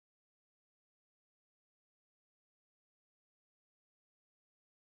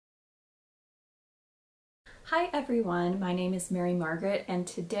Hi everyone, my name is Mary Margaret and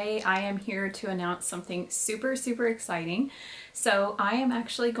today I am here to announce something super exciting. So I am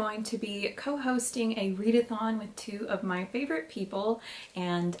actually going to be co-hosting a readathon with two of my favorite people,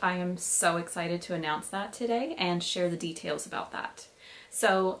 and I am so excited to announce that today and share the details about that.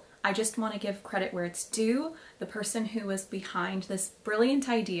 So I just want to give credit where it's due. The person who was behind this brilliant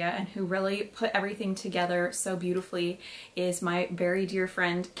idea and who really put everything together so beautifully is my very dear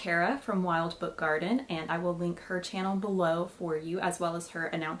friend Kara from Wild Book Garden, and I will link her channel below for you as well as her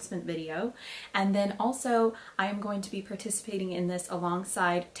announcement video. And then also I am going to be participating in this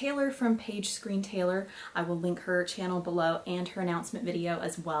alongside Taylor from Page Screen Taylor. I will link her channel below and her announcement video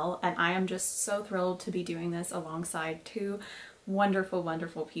as well, and I am just so thrilled to be doing this alongside two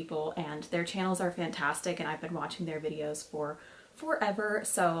wonderful people, and their channels are fantastic and I've been watching their videos for forever,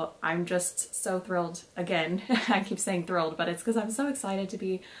 so I'm just so thrilled. Again, I keep saying thrilled, but it's because I'm so excited to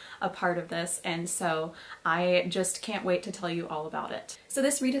be a part of this, and so I just can't wait to tell you all about it. So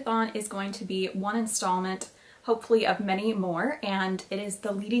this readathon is going to be one installment, hopefully of many more, and it is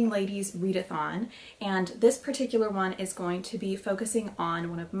the Leading Ladies Readathon, and this particular one is going to be focusing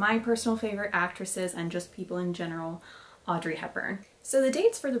on one of my personal favorite actresses and just people in general, Audrey Hepburn. So the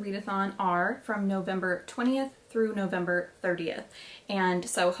dates for the readathon are from November 20th through November 30th. And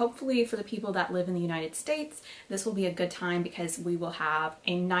so hopefully for the people that live in the United States, this will be a good time because we will have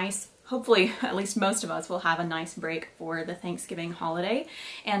a nice, hopefully at least most of us will have a nice break for the Thanksgiving holiday.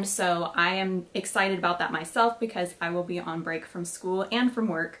 And so I am excited about that myself because I will be on break from school and from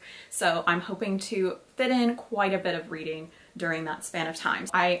work. So I'm hoping to fit in quite a bit of reading during that span of time.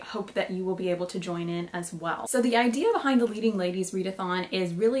 I hope that you will be able to join in as well. So the idea behind the Leading Ladies Readathon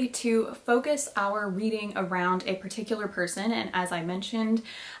is really to focus our reading around a particular person, and as I mentioned,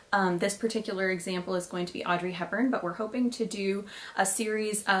 this particular example is going to be Audrey Hepburn, but we're hoping to do a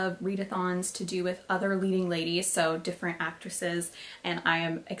series of readathons to do with other leading ladies, so different actresses, and I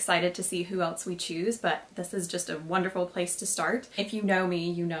am excited to see who else we choose, but this is just a wonderful place to start. If you know me,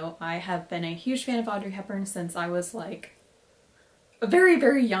 you know I have been a huge fan of Audrey Hepburn since I was like a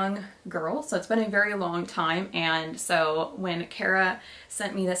very young girl, so it's been a very long time, and so when Kara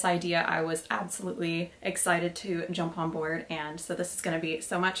sent me this idea I was absolutely excited to jump on board, and so this is going to be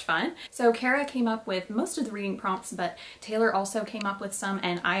so much fun. So Kara came up with most of the reading prompts, but Taylor also came up with some,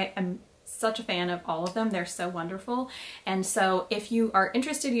 and I am such a fan of all of them. They're so wonderful, and so if you are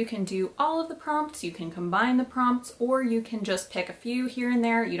interested you can do all of the prompts, you can combine the prompts, or you can just pick a few here and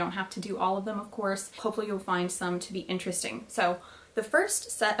there. You don't have to do all of them, of course. Hopefully you'll find some to be interesting. So the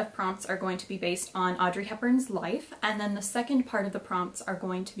first set of prompts are going to be based on Audrey Hepburn's life, and then the second part of the prompts are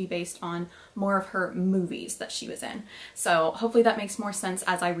going to be based on more of her movies that she was in. So hopefully that makes more sense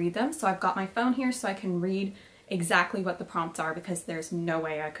as I read them. So I've got my phone here so I can read exactly what the prompts are because there's no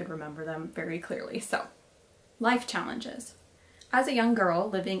way I could remember them very clearly. So, life challenges. As a young girl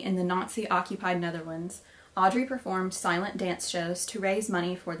living in the Nazi-occupied Netherlands, Audrey performed silent dance shows to raise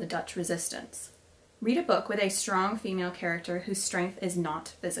money for the Dutch resistance. Read a book with a strong female character whose strength is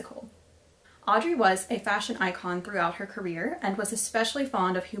not physical. Audrey was a fashion icon throughout her career and was especially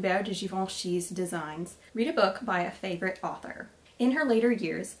fond of Hubert de Givenchy's designs. Read a book by a favorite author. In her later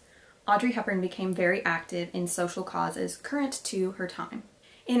years, Audrey Hepburn became very active in social causes current to her time.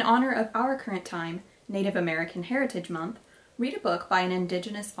 In honor of our current time, Native American Heritage Month, read a book by an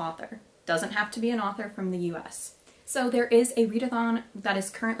Indigenous author. Doesn't have to be an author from the US. So there is a readathon that is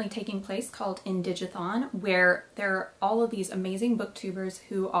currently taking place called Indigathon, where there are all of these amazing booktubers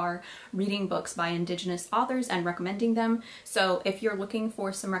who are reading books by Indigenous authors and recommending them. So if you're looking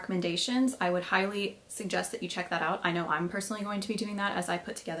for some recommendations, I would highly suggest that you check that out. I know I'm personally going to be doing that as I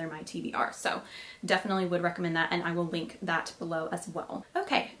put together my TBR, so definitely would recommend that, and I will link that below as well.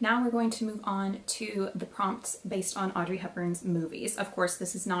 Okay, now we're going to move on to the prompts based on Audrey Hepburn's movies. Of course,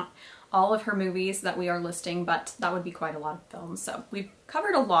 this is not all of her movies that we are listing, but that would be quite a lot of films. So we've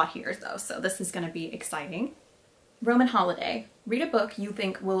covered a lot here though, so this is going to be exciting. Roman Holiday. Read a book you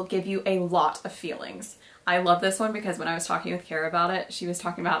think will give you a lot of feelings. I love this one because when I was talking with Kara about it, she was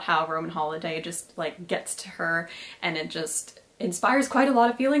talking about how Roman Holiday just like gets to her and it just inspires quite a lot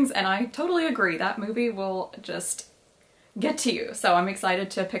of feelings, and I totally agree. That movie will just get to you. So I'm excited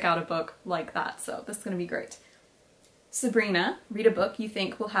to pick out a book like that. So this is going to be great. Sabrina, read a book you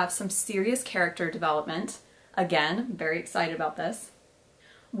think will have some serious character development. Again, very excited about this.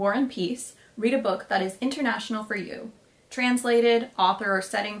 War and Peace, read a book that is international for you. Translated, author or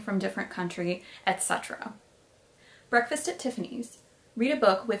setting from different country, etc. Breakfast at Tiffany's, read a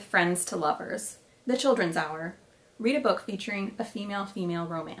book with friends to lovers. The Children's Hour, read a book featuring a female-female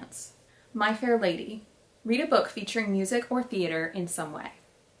romance. My Fair Lady, read a book featuring music or theater in some way.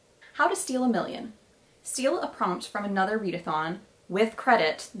 How to Steal a Million, steal a prompt from another readathon with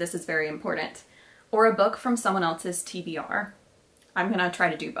credit, this is very important, or a book from someone else's TBR. I'm gonna try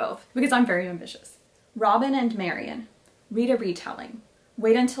to do both because I'm very ambitious. Robin and Marian, read a retelling.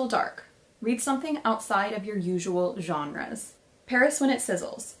 Wait until dark. Read something outside of your usual genres. Paris when it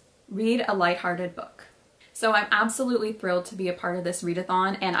sizzles. Read a lighthearted book. So I'm absolutely thrilled to be a part of this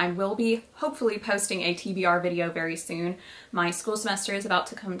readathon, and I will be hopefully posting a TBR video very soon. My school semester is about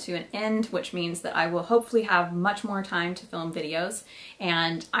to come to an end, which means that I will hopefully have much more time to film videos,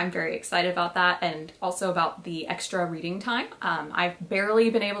 and I'm very excited about that, and also about the extra reading time. I've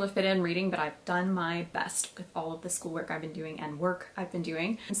barely been able to fit in reading, but I've done my best with all of the schoolwork I've been doing and work I've been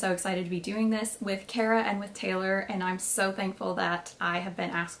doing. I'm so excited to be doing this with Kara and with Taylor, and I'm so thankful that I have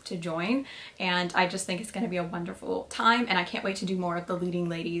been asked to join, and I just think it's going to be a wonderful time, and I can't wait to do more of the Leading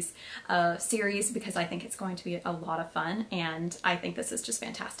Ladies series because I think it's going to be a lot of fun, and I think this is just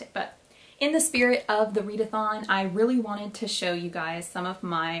fantastic. But in the spirit of the readathon, I really wanted to show you guys some of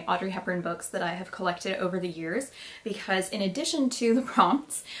my Audrey Hepburn books that I have collected over the years, because in addition to the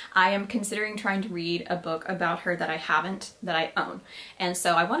prompts, I am considering trying to read a book about her that I haven't, that I own. And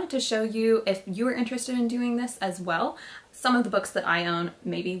so I wanted to show you, if you are interested in doing this as well, some of the books that I own.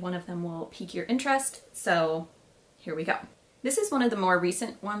 Maybe one of them will pique your interest, so here we go. This is one of the more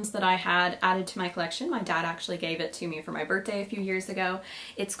recent ones that I had added to my collection. My dad actually gave it to me for my birthday a few years ago.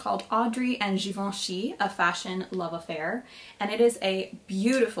 It's called Audrey and Givenchy, A Fashion Love Affair, and it is a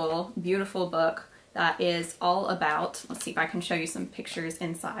beautiful, beautiful book that is all about, let's see if I can show you some pictures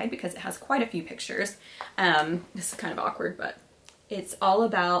inside because it has quite a few pictures. This is kind of awkward, but it's all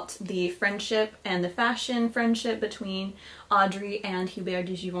about the friendship and the fashion friendship between Audrey and Hubert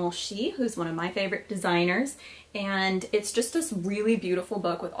de Givenchy, who's one of my favorite designers. And it's just this really beautiful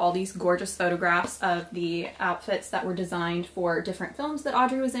book with all these gorgeous photographs of the outfits that were designed for different films that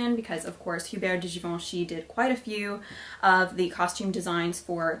Audrey was in, because of course Hubert de Givenchy did quite a few of the costume designs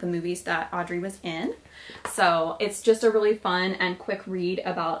for the movies that Audrey was in. So it's just a really fun and quick read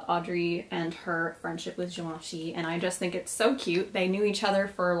about Audrey and her friendship with Givenchy, and I just think it's so cute. They knew each other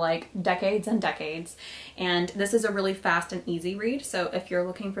for like decades and decades, and this is a really fast and easy read, so if you're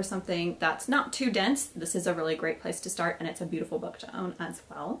looking for something that's not too dense, this is a really great place to start, and it's a beautiful book to own as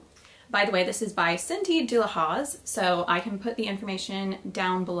well. By the way, this is by Cindy de la Hoz, so I can put the information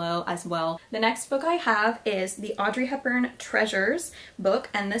down below as well. The next book I have is the Audrey Hepburn Treasures book,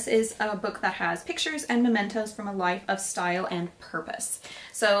 and this is a book that has pictures and mementos from a life of style and purpose.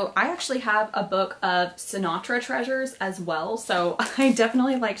 So I actually have a book of Sinatra treasures as well, so I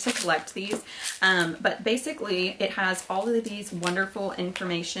definitely like to collect these. But basically it has all of these wonderful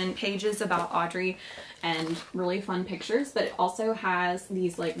information pages about Audrey and really fun pictures, but it also has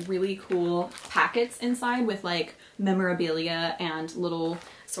these like really cool packets inside with like memorabilia and little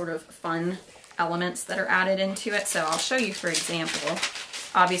sort of fun elements that are added into it. So I'll show you, for example,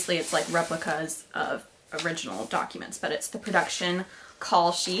 obviously it's like replicas of original documents, but it's the production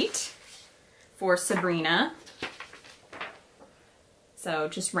call sheet for Sabrina. So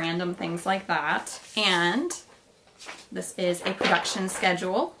just random things like that. And this is a production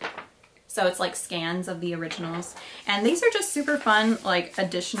schedule. So it's like scans of the originals. And these are just super fun, like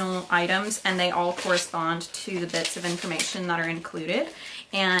additional items, and they all correspond to the bits of information that are included.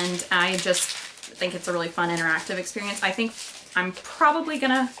 And I just think it's a really fun interactive experience. I think I'm probably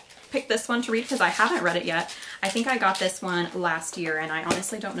gonna pick this one to read because I haven't read it yet. I think I got this one last year, and I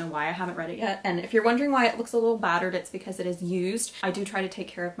honestly don't know why I haven't read it yet. And if you're wondering why it looks a little battered, it's because it is used. I do try to take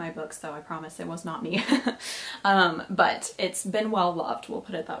care of my books, so I promise it was not me. But it's been well loved, we'll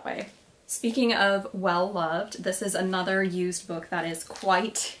put it that way. Speaking of well loved, this is another used book that is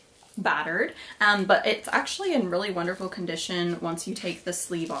quite battered, but it's actually in really wonderful condition once you take the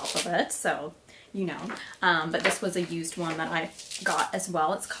sleeve off of it, so you know. But this was a used one that I got as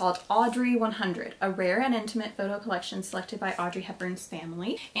well. It's called Audrey 100, a rare and intimate photo collection selected by Audrey Hepburn's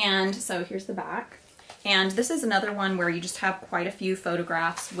family. And so here's the back. And this is another one where you just have quite a few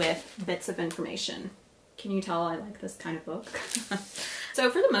photographs with bits of information. Can you tell I like this kind of book? So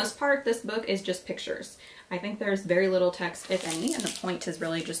for the most part, this book is just pictures. I think there's very little text, if any, and the point is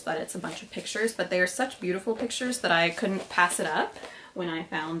really just that it's a bunch of pictures, but they are such beautiful pictures that I couldn't pass it up when I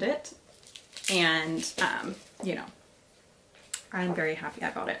found it. And, you know, I'm very happy I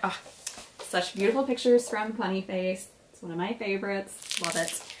bought it. Ah, such beautiful pictures from Funny Face. It's one of my favorites. Love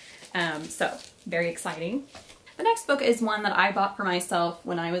it. So, very exciting. The next book is one that I bought for myself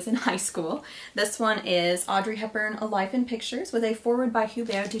when I was in high school. This one is Audrey Hepburn, A Life in Pictures, with a foreword by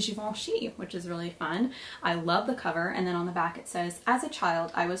Hubert de Givenchy, which is really fun. I love the cover, and then on the back it says, "As a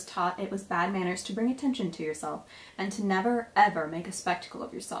child, I was taught it was bad manners to bring attention to yourself, and to never, ever make a spectacle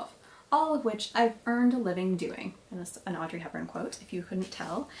of yourself. all of which I've earned a living doing. And that's an Audrey Hepburn quote, if you couldn't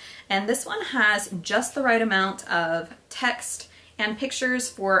tell. And this one has just the right amount of text and pictures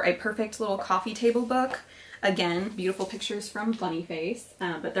for a perfect little coffee table book. Again, beautiful pictures from Bunny Face,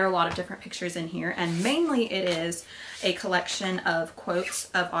 but there are a lot of different pictures in here, and mainly it is a collection of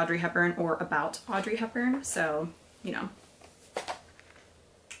quotes of Audrey Hepburn or about Audrey Hepburn. So, you know,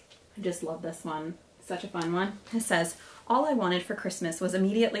 I just love this one. Such a fun one. It says, "All I wanted for Christmas was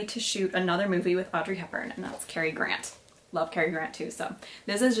immediately to shoot another movie with Audrey Hepburn," and that's Cary Grant. Love Cary Grant too, so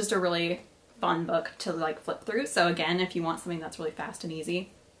this is just a really fun book to like flip through. So again, if you want something that's really fast and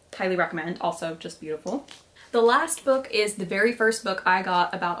easy, highly recommend. Also just beautiful. The last book is the very first book I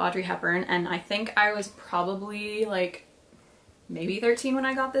got about Audrey Hepburn, and I think I was probably like maybe 13 when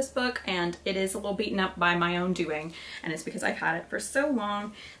I got this book, and it is a little beaten up by my own doing, and it's because I've had it for so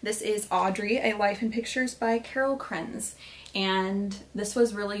long. This is Audrey, A Life in Pictures by Carol Krenz, and this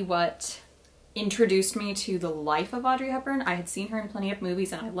was really what introduced me to the life of Audrey Hepburn. I had seen her in plenty of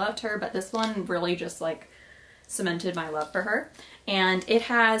movies and I loved her, but this one really just like cemented my love for her. And it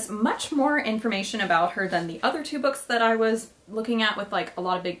has much more information about her than the other two books that I was looking at with like a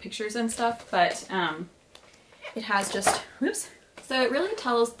lot of big pictures and stuff, but it has just, whoops. So it really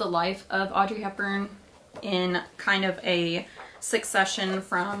tells the life of Audrey Hepburn in kind of a succession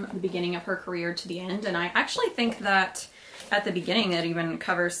from the beginning of her career to the end. And I actually think that at the beginning it even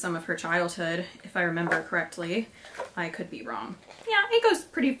covers some of her childhood, if I remember correctly. I could be wrong. Yeah, it goes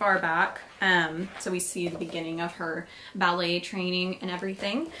pretty far back. So we see the beginning of her ballet training and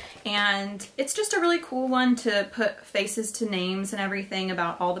everything. And it's just a really cool one to put faces to names and everything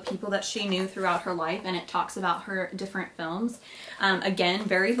about all the people that she knew throughout her life. And it talks about her different films. Again,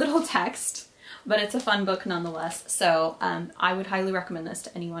 very little text, but it's a fun book nonetheless. So I would highly recommend this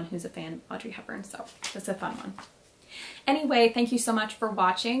to anyone who's a fan of Audrey Hepburn. So it's a fun one. Anyway, thank you so much for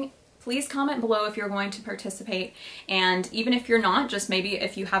watching. Please comment below if you're going to participate, and even if you're not, just maybe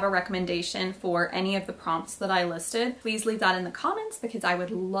if you have a recommendation for any of the prompts that I listed, please leave that in the comments because I would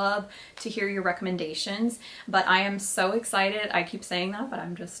love to hear your recommendations. But I am so excited. I keep saying that, but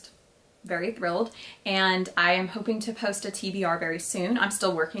I'm just very thrilled, and I am hoping to post a TBR very soon. I'm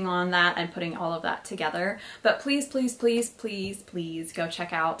still working on that and putting all of that together, but please, please, please, please, please go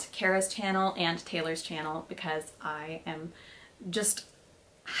check out Kara's channel and Taylor's channel because I am just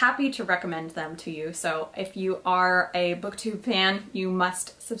happy to recommend them to you. So if you are a BookTube fan, you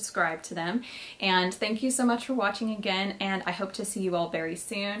must subscribe to them. And thank you so much for watching again, and I hope to see you all very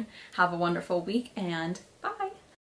soon. Have a wonderful week, and